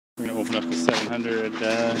open up the 700.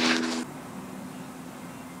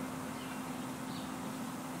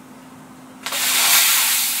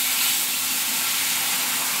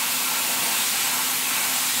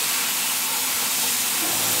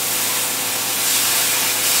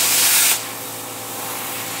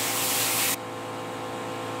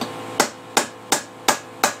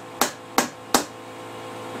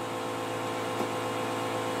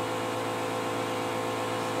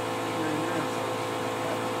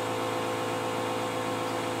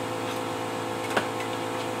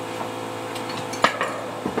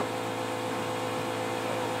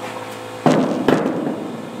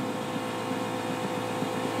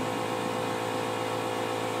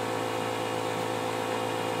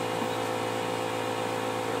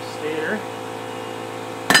 Stator.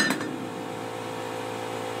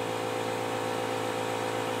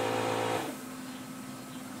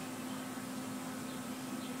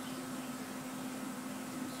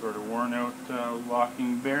 Sort of worn out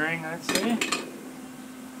locking bearing, I'd say.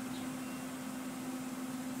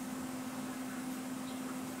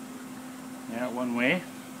 Yeah, one way.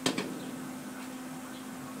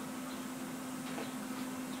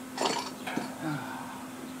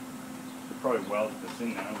 Probably weld this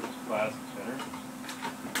in now with plastic cutter.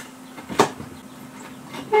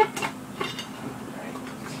 Right.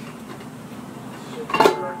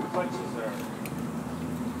 Where our clutches are.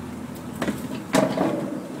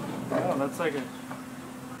 Oh, that's like a.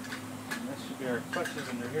 That should be our clutches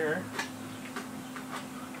under here.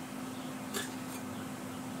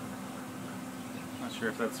 Not sure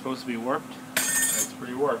if that's supposed to be warped. It's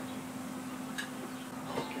pretty warped.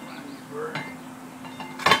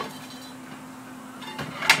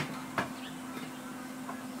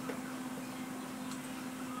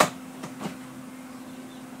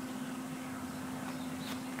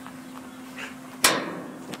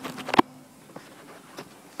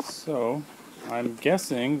 So, I'm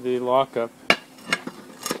guessing the lockup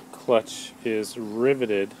clutch is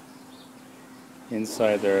riveted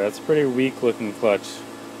inside there. That's a pretty weak looking clutch.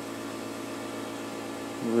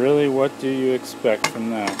 Really, what do you expect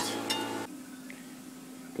from that?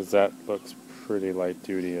 Because that looks pretty light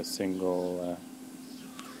duty, a single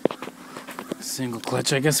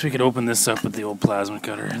clutch. I guess we could open this up with the old plasma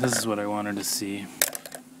cutter. This is what I wanted to see.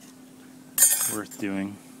 Worth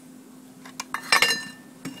doing.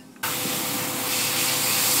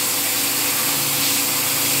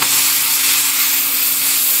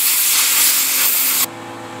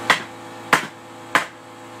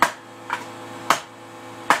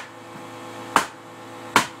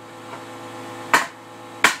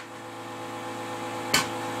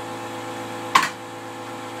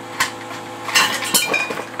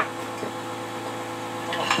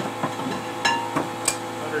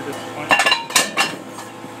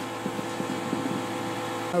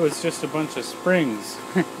 That was just a bunch of springs.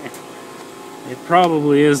 It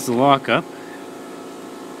probably is the lockup,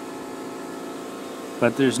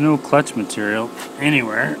 but there's no clutch material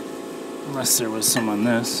anywhere, unless there was some on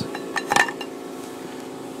this.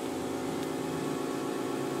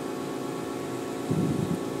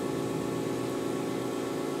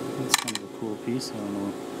 That's kind of a cool piece. I don't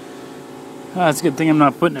know. That's a good thing I'm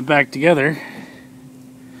not putting it back together,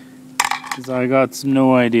 because I got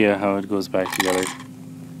no idea how it goes back together.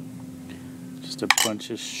 Just a bunch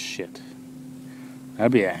of shit.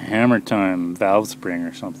 That'd be a hammer time valve spring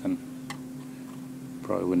or something.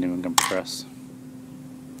 Probably wouldn't even compress.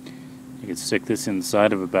 You could stick this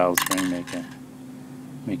inside of a valve spring,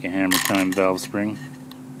 make a hammer time valve spring.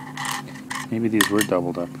 Maybe these were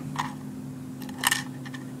doubled up.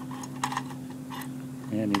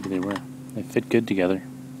 Yeah, maybe they were. They fit good together.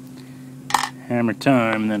 Hammer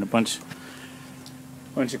time, and then a bunch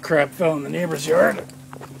of crap fell in the neighbor's yard.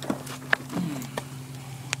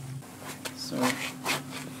 So,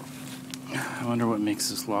 I wonder what makes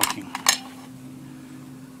this locking.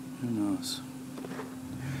 Who knows?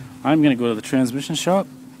 I'm gonna go to the transmission shop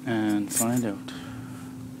and find out,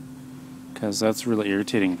 because that's really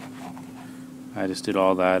irritating. I just did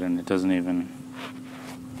all that and it doesn't even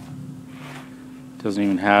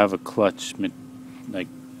have a clutch, like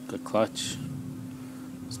a clutch.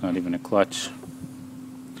 It's not even a clutch.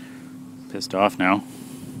 Pissed off now.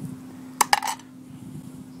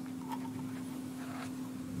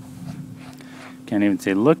 Can't even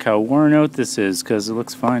say, look how worn out this is, because it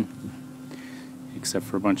looks fine. Except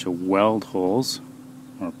for a bunch of weld holes,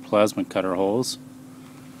 or plasma cutter holes.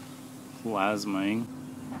 Plasmaing.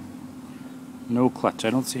 No clutch. I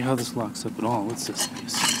don't see how this locks up at all. What's this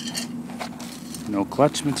piece? No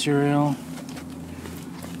clutch material.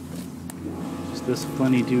 Just this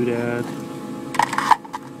funny doodad.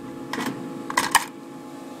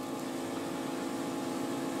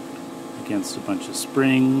 against a bunch of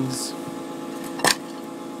springs.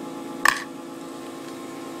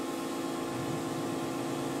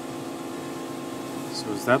 So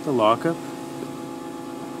is that the lockup?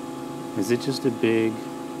 Is it just a big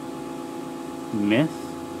myth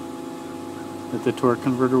that the torque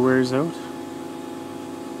converter wears out?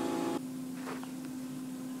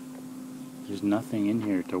 There's nothing in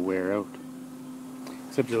here to wear out.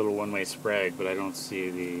 Except a little one-way sprag, but I don't see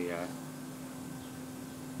the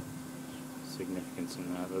significance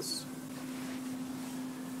in that.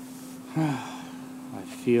 I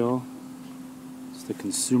feel it's the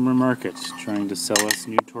consumer market trying to sell us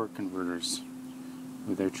new torque converters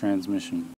with their transmission.